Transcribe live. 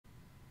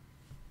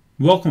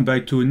Welcome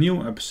back to a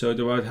new episode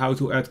about how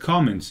to add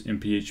comments in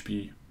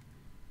PHP.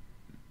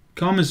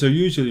 Comments are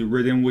usually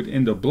written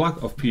within the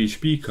block of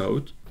PHP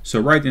code, so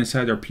right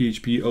inside our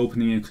PHP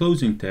opening and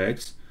closing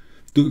tags,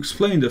 to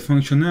explain the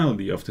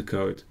functionality of the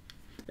code.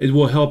 It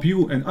will help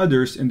you and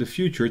others in the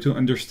future to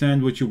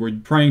understand what you were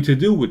trying to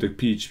do with the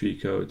PHP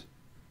code.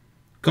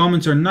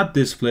 Comments are not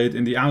displayed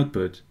in the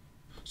output,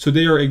 so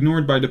they are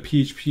ignored by the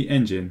PHP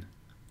engine.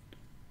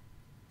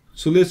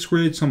 So let's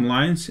create some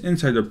lines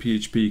inside our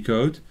PHP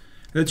code.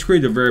 Let's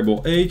create a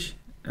variable age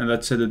and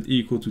let's set it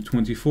equal to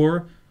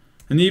 24.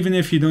 And even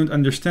if you don't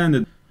understand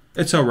it,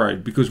 it's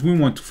alright because we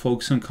want to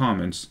focus on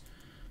comments.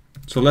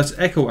 So let's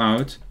echo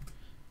out,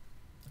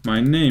 my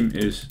name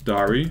is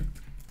Dari,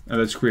 and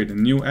let's create a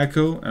new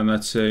echo and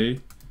let's say,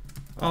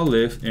 I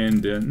live in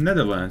the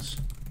Netherlands.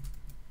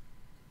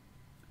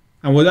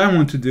 And what I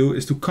want to do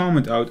is to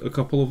comment out a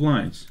couple of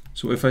lines.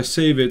 So if I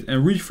save it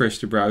and refresh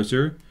the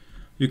browser,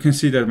 you can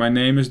see that my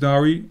name is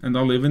Dari and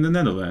I live in the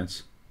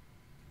Netherlands.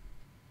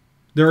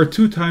 There are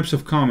two types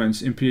of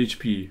comments in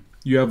PHP.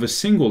 You have a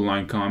single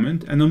line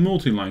comment and a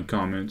multi-line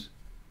comment.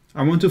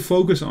 I want to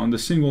focus on the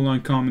single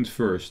line comment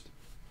first.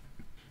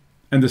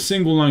 And the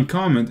single line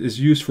comment is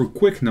used for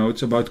quick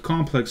notes about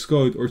complex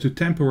code or to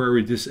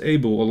temporarily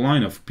disable a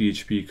line of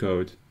PHP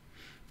code.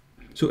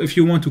 So if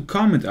you want to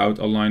comment out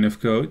a line of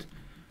code,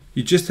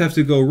 you just have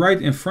to go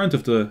right in front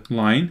of the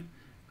line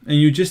and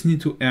you just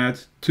need to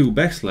add 2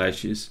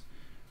 backslashes.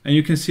 And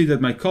you can see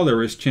that my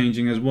color is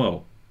changing as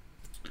well.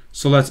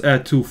 So let's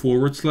add 2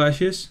 forward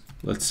slashes.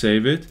 Let's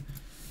save it.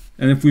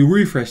 And if we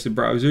refresh the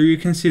browser, you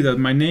can see that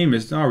my name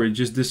is Dari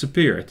just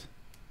disappeared.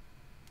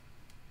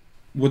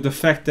 With the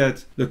fact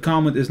that the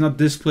comment is not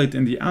displayed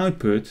in the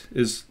output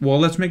is, well,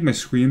 let's make my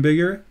screen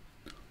bigger.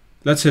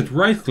 Let's hit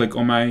right click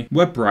on my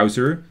web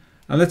browser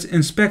and let's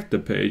inspect the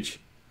page.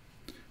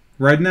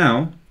 Right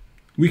now,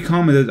 we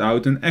commented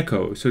out an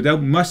echo, so that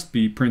must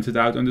be printed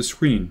out on the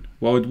screen,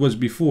 while it was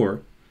before.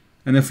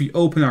 And if we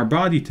open our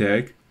body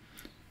tag,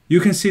 you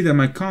can see that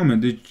my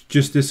comment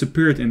just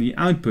disappeared in the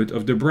output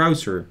of the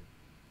browser.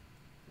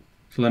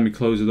 So let me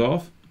close it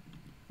off.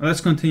 And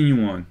let's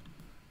continue on.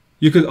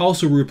 You could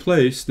also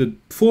replace the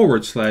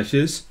forward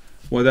slashes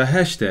with a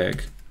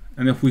hashtag.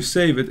 And if we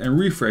save it and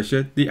refresh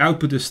it, the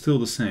output is still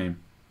the same.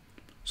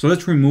 So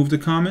let's remove the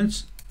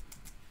comments.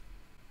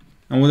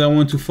 And what I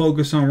want to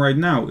focus on right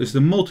now is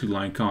the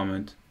multi-line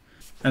comment.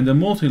 And the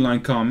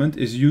multi-line comment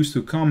is used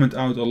to comment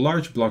out a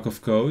large block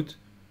of code.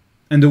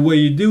 And the way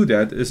you do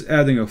that is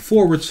adding a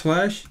forward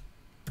slash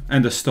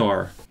and a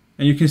star.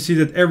 And you can see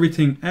that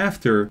everything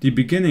after the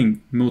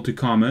beginning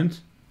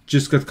multi-comment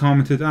just got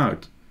commented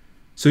out.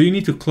 So you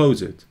need to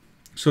close it.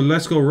 So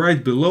let's go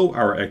right below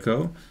our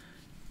echo.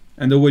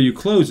 And the way you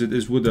close it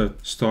is with a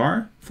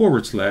star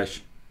forward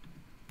slash.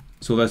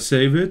 So let's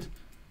save it.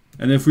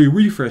 And if we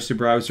refresh the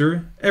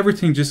browser,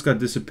 everything just got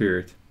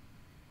disappeared.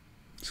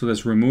 So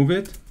let's remove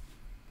it.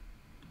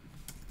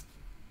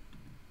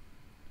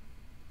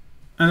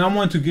 And I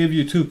want to give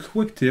you 2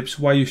 quick tips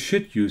why you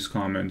should use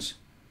comments.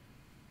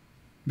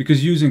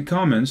 Because using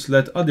comments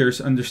let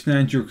others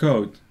understand your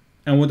code.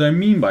 And what I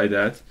mean by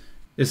that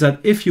is that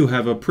if you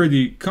have a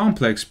pretty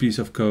complex piece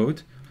of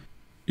code,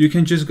 you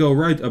can just go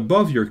right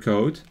above your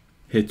code,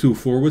 hit 2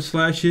 forward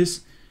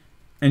slashes,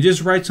 and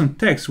just write some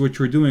text which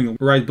you're doing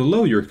right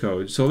below your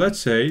code. So let's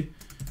say,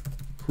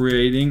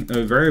 creating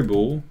a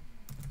variable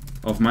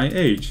of my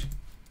age.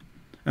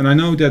 And I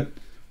know that,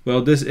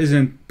 well, this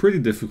isn't pretty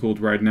difficult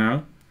right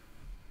now.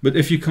 But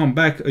if you come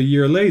back a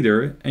year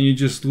later and you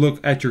just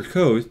look at your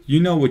code, you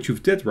know what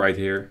you've did right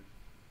here.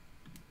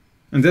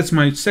 And that's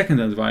my second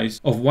advice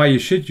of why you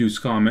should use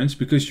comments,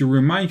 because you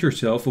remind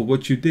yourself of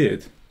what you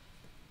did.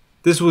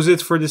 This was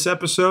it for this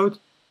episode.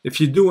 If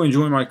you do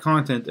enjoy my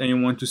content and you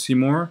want to see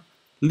more,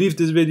 leave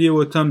this video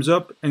a thumbs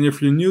up, and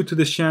if you're new to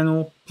this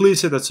channel,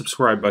 please hit that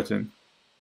subscribe button.